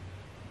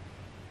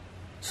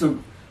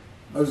 So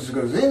Moses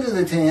goes into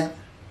the tent,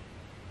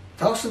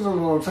 talks to the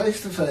Lord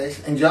face to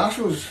face, and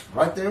Joshua's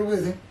right there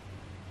with him.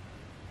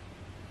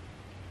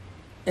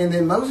 And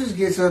then Moses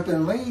gets up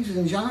and leaves,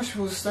 and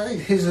Joshua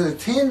stays. His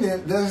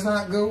attendant does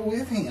not go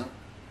with him.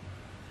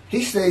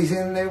 He stays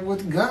in there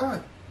with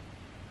God.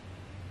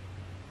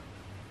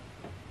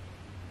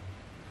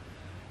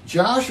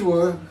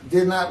 Joshua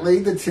did not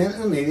lead the tent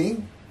of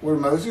meeting where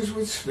Moses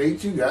would speak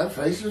to God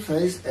face to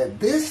face. At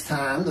this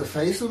time, the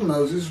face of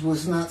Moses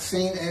was not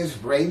seen as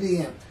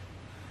radiant.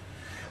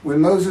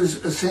 When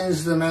Moses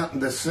ascends the mountain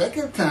the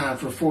second time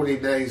for 40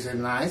 days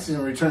and nights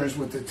and returns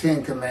with the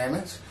 10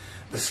 commandments,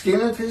 the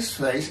skin of his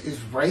face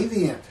is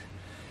radiant.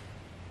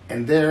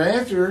 And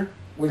thereafter,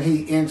 when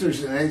he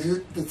enters and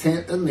exits the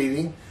tent of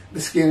meeting, the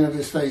skin of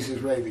his face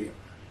is radiant.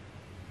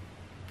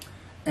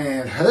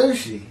 And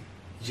Hoshi,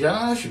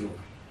 Joshua,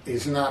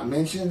 is not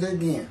mentioned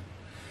again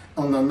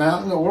on the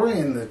mountain or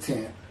in the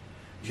tent.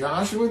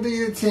 Joshua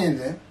the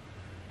attendant,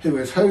 who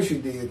is Hoshi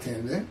the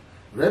attendant,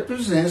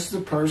 represents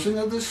the person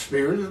of the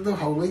Spirit of the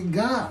Holy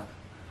God,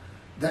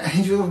 the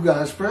angel of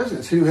God's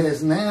presence, who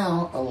has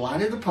now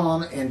alighted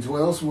upon and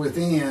dwells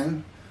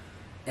within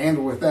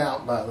and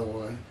without, by the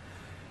way,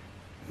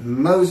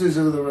 Moses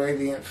of the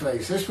radiant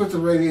face. That's what the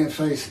radiant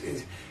face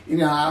is. You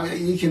know,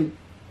 you can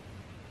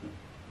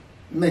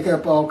make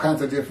up all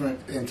kinds of different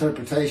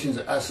interpretations,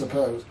 I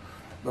suppose.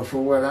 But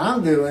for what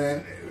I'm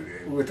doing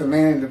with the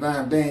man in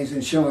divine beings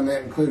and showing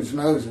that includes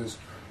Moses,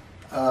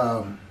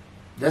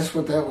 that's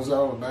what that was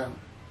all about.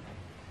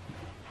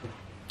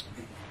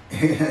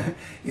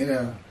 You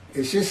know,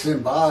 it's just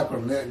symbolic or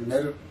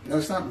no,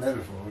 it's not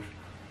metaphors.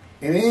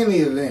 In any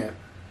event,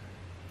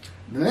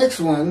 the next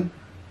one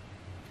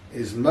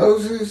is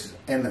Moses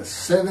and the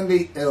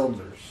 70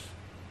 elders.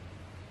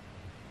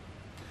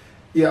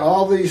 Yeah,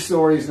 all these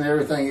stories and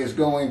everything is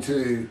going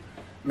to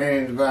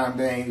man and divine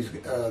beings.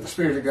 The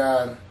Spirit of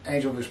God,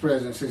 angel of his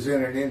presence, has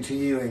entered into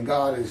you, and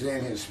God is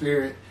in his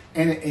spirit,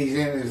 and he's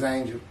in his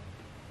angel.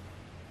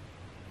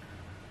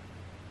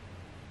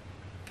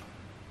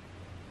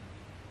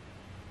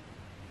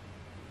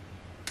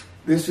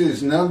 This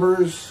is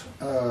Numbers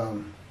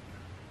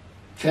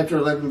chapter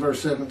 11,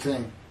 verse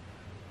 17.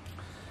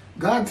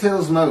 God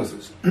tells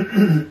Moses,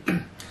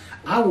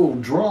 I will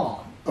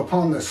draw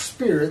upon the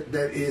spirit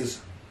that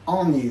is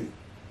on you,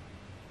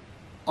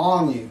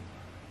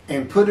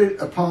 and put it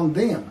upon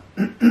them.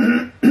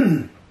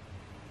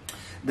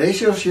 They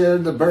shall share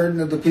the burden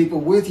of the people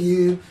with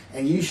you,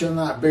 and you shall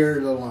not bear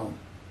it alone.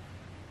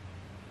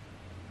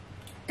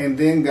 And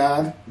then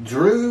God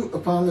drew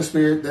upon the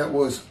spirit that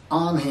was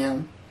on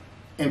him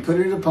and put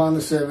it upon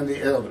the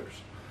 70 elders.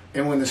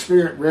 And when the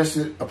Spirit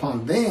rested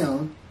upon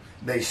them,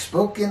 they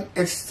spoke in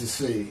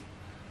ecstasy,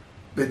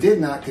 but did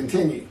not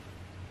continue.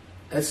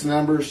 That's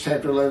Numbers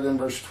chapter 11,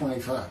 verse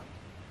 25.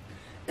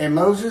 And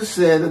Moses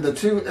said of the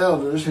 2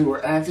 elders who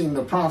were acting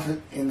the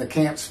prophet in the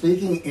camp,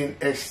 speaking in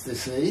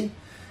ecstasy,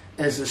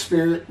 as the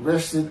Spirit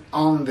rested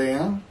on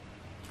them,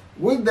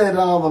 would that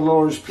all the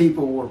Lord's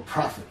people were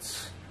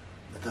prophets,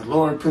 that the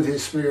Lord put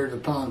his Spirit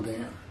upon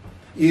them.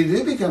 You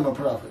do become a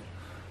prophet.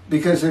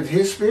 Because if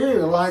his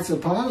Spirit alights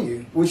upon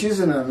you, which is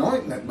an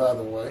anointment, by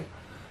the way,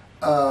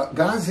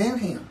 God's in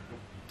him.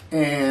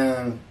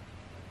 And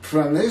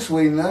from this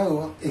we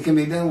know it can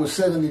be done with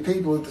 70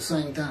 people at the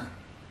same time.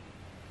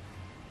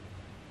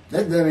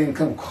 That doesn't even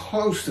come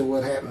close to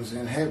what happens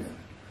in heaven,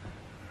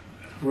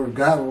 where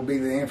God will be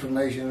the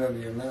information of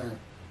your mind.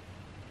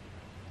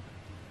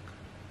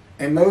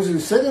 And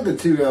Moses said to the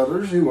 2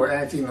 elders who were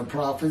acting the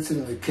prophets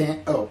in the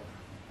camp,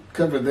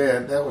 covered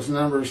that. That was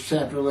Numbers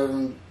chapter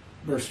 11,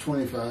 verse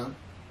 25.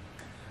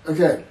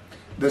 Okay,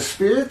 the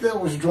spirit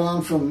that was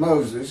drawn from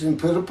Moses and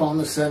put upon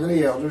the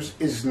 70 elders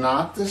is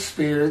not the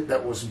spirit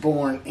that was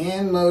born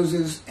in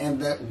Moses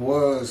and that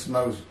was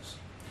Moses.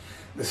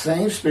 The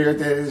same spirit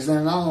that is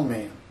in all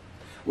men.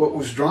 What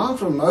was drawn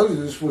from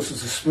Moses was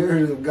the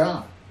Spirit of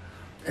God.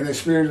 And the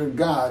Spirit of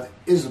God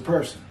is a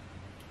person.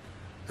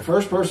 The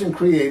first person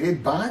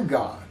created by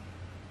God.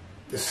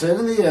 The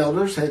 70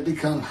 elders had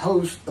become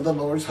hosts of the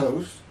Lord's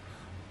host,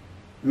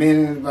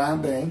 men and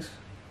divine beings,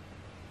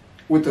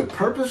 with the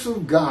purpose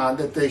of God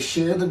that they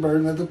share the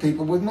burden of the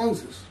people with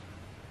Moses.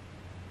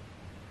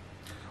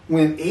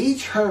 When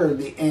each heard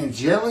the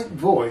angelic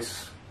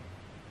voice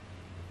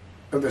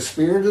of the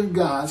Spirit of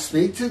God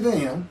speak to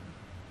them,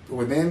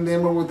 within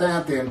them or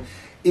without them,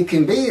 it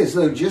can be as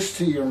though just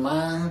to your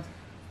mind,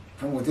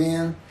 from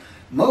within.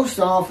 Most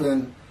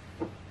often,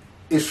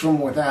 it's from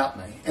without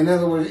me. In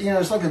other words,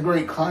 it's like a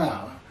great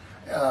cloud.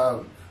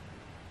 I've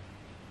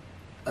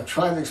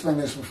tried to explain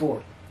this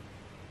before.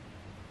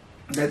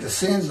 That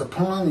descends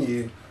upon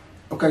you.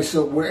 Okay,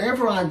 so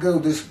wherever I go,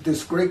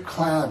 this great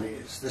cloud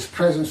is, this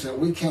presence that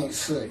we can't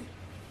see.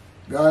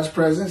 God's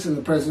presence and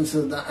the presence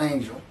of the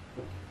angel.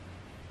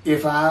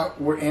 If I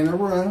were in a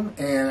room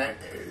and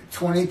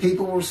 20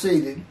 people were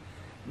seated,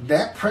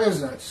 that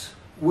presence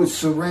would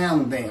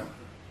surround them.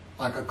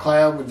 Like a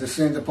cloud would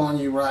descend upon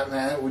you right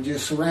now. It would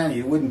just surround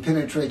you. It wouldn't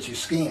penetrate your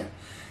skin.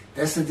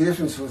 That's the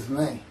difference with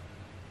me.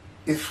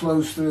 It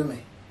flows through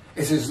me.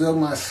 It's as though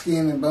my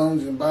skin and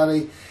bones and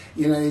body,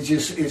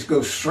 it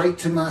goes straight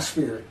to my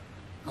spirit.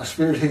 My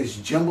spirit is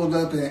jumbled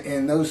up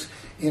in those,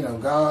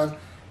 God,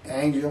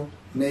 angel,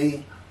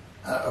 me.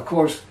 Of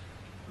course,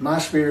 my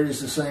spirit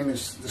is the same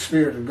as the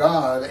Spirit of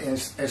God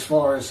as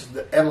far as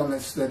the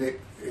elements that it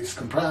is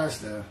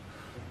comprised of.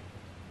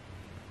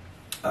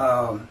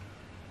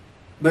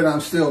 But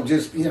I'm still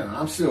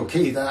I'm still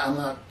Keith. I'm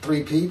not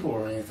three people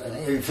or anything.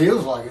 It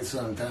feels like it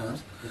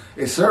sometimes.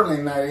 It's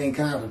certainly not any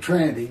kind of a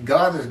Trinity.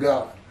 God is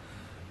God.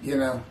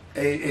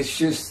 It's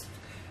just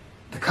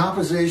the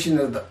composition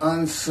of the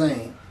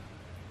unseen,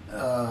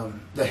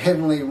 the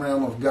heavenly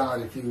realm of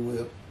God, if you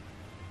will.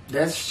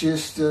 That's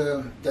just,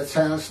 that's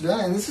how it's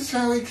done. And this is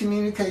how he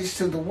communicates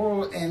to the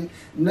world. And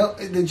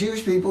the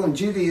Jewish people in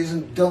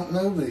Judaism don't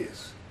know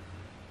this.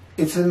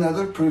 It's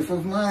another proof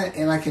of mine.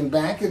 And I can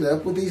back it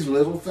up with these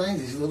little things,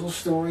 these little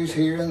stories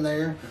here and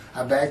there.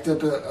 I backed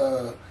up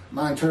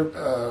my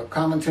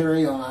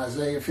commentary on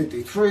Isaiah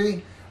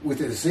 53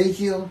 with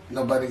Ezekiel.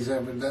 Nobody's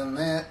ever done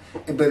that.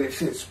 But it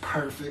fits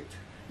perfect.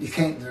 You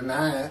can't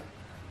deny it.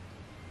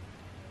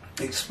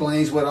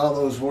 Explains what all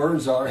those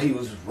words are. He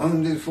was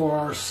wounded for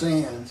our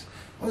sins.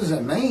 What does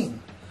that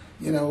mean?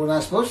 We're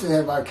not supposed to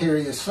have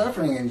vicarious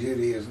suffering in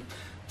Judaism.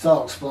 It's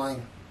all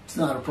explained. It's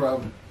not a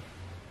problem.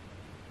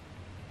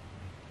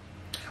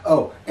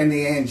 Oh, and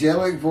the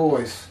angelic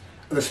voice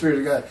of the Spirit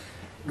of God.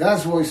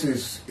 God's voice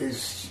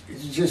is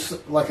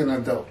just like an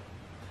adult.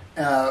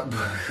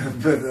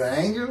 But the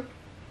angel,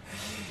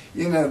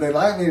 they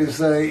like me to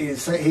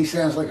say he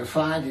sounds like a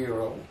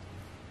 5-year-old.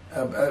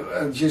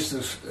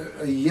 Just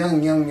a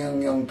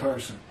young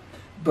person.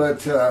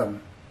 But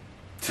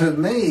to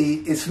me,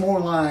 it's more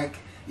like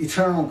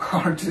eternal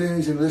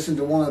cartoons and listen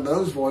to one of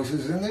those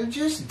voices, and they're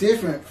just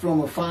different from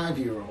a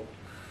 5-year-old.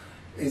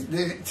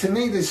 To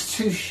me, that's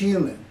too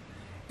human.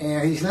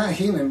 And he's not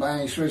human by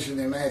any stretch of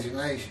the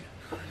imagination.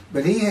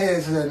 But he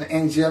has an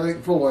angelic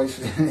voice,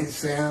 and it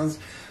sounds,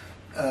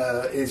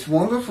 it's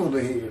wonderful to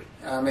hear.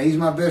 I mean, he's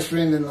my best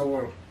friend in the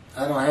world.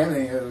 I don't have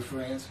any other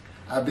friends.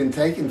 I've been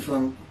taken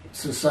from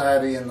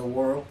society in the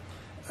world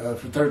for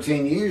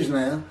 13 years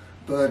now.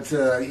 But,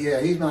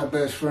 he's my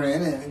best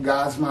friend, and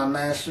God's my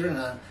master,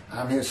 and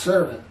I'm his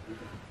servant.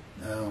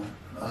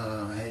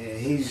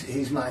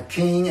 He's my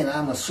king, and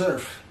I'm a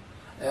serf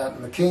out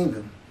in the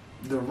kingdom,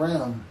 the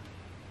realm.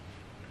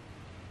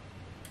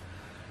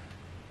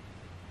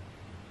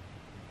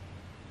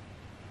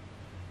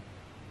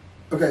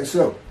 Okay,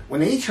 so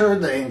when each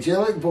heard the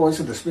angelic voice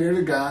of the Spirit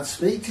of God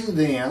speak to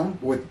them,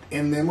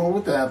 in them or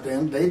without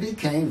them, they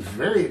became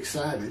very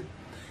excited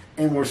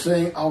and were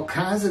saying all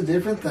kinds of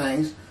different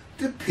things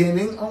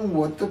depending on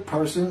what the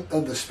person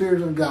of the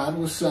Spirit of God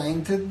was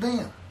saying to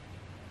them.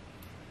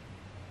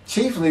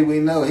 Chiefly, we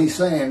know he's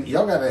saying,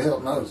 y'all got to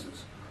help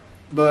Moses.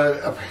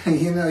 But,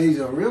 he's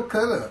a real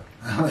cut-up.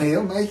 I mean,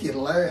 he'll make you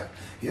laugh.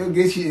 He'll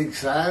get you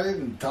excited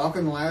and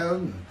talking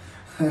loud.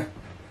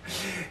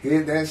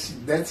 And that's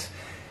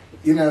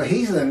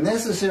he's a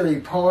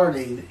necessary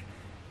party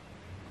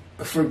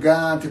for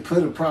God to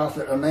put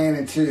a man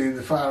into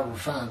the fire of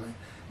refinement.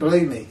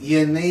 Believe me,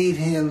 you need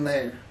him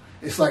there.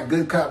 It's like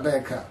good cop,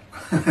 bad cop.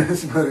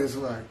 That's what it's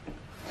like.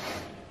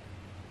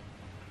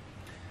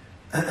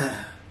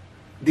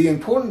 The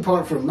important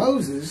part for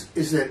Moses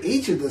is that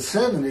each of the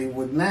 70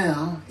 would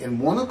now, in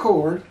one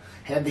accord,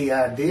 have the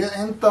idea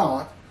and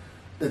thought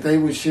that they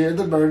would share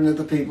the burden of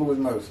the people with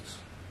Moses.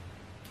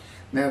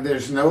 Now,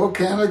 there's no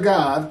account of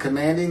God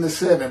commanding the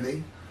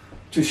 70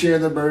 to share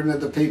the burden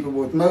of the people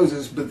with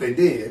Moses, but they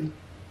did.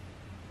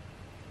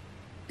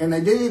 And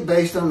they did it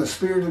based on the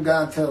Spirit of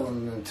God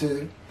telling them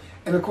to.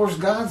 And of course,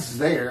 God's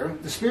there.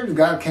 The Spirit of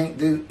God can't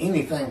do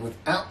anything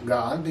without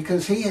God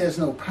because he has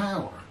no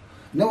power.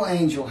 No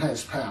angel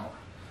has power.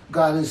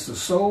 God is the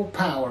sole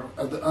power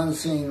of the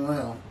unseen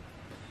realm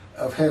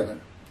of heaven.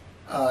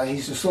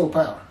 He's the sole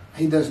power.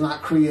 He does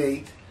not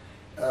create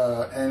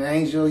an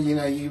angel.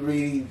 You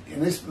read,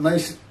 and this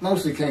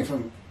mostly came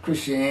from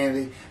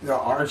Christianity, the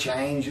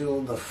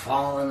archangel, the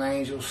fallen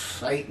angel,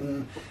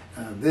 Satan,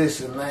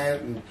 this and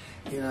that. And,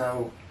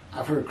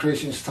 I've heard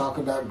Christians talk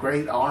about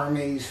great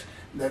armies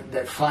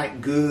that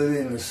fight good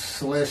in the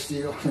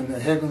celestial, in the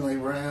heavenly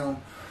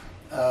realm.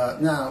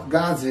 No,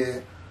 God's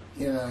it.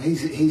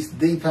 He's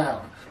the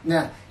power.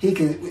 Now, he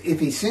can, if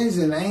he sends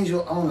an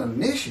angel on a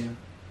mission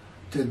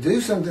to do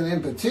something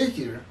in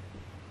particular,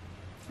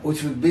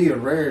 which would be a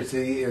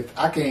rarity if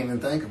I can't even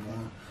think of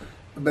one,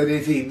 but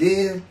if he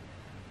did,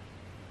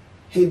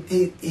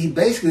 he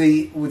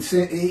basically would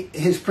send,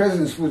 his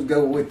presence would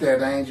go with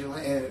that angel,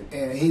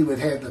 and he would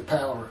have the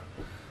power.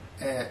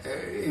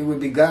 It would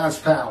be God's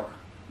power,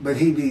 but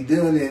he'd be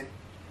doing it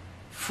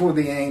for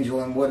the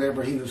angel and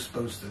whatever he was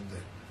supposed to do.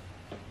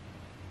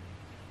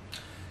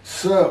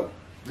 So,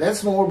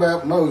 that's more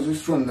about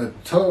Moses from the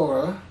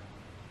Torah,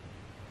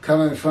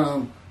 coming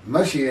from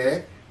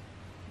Mashiach,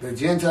 the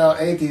Gentile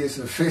atheist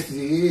of 50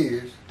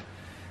 years,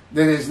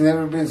 that has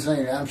never been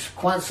seen. I'm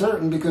quite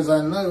certain, because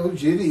I know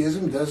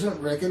Judaism doesn't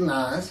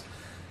recognize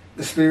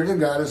the Spirit of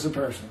God as a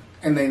person.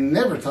 And they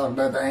never talk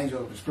about the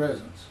angel of his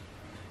presence.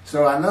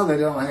 So I know they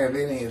don't have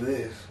any of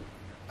this.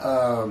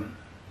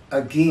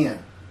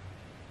 Again,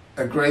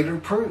 a greater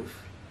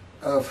proof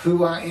of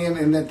who I am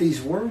and that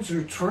these words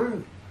are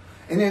true.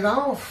 And it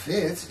all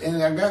fits,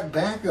 and I got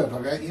backup.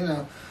 I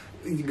got,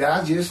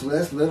 God just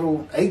left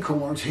little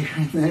acorns here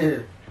and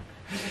there.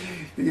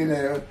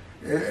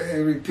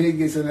 Every pig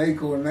gets an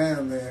acorn now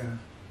and then.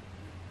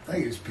 I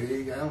think it's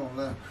pig, I don't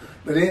know.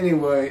 But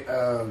anyway,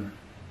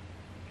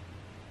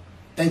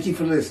 thank you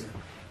for listening.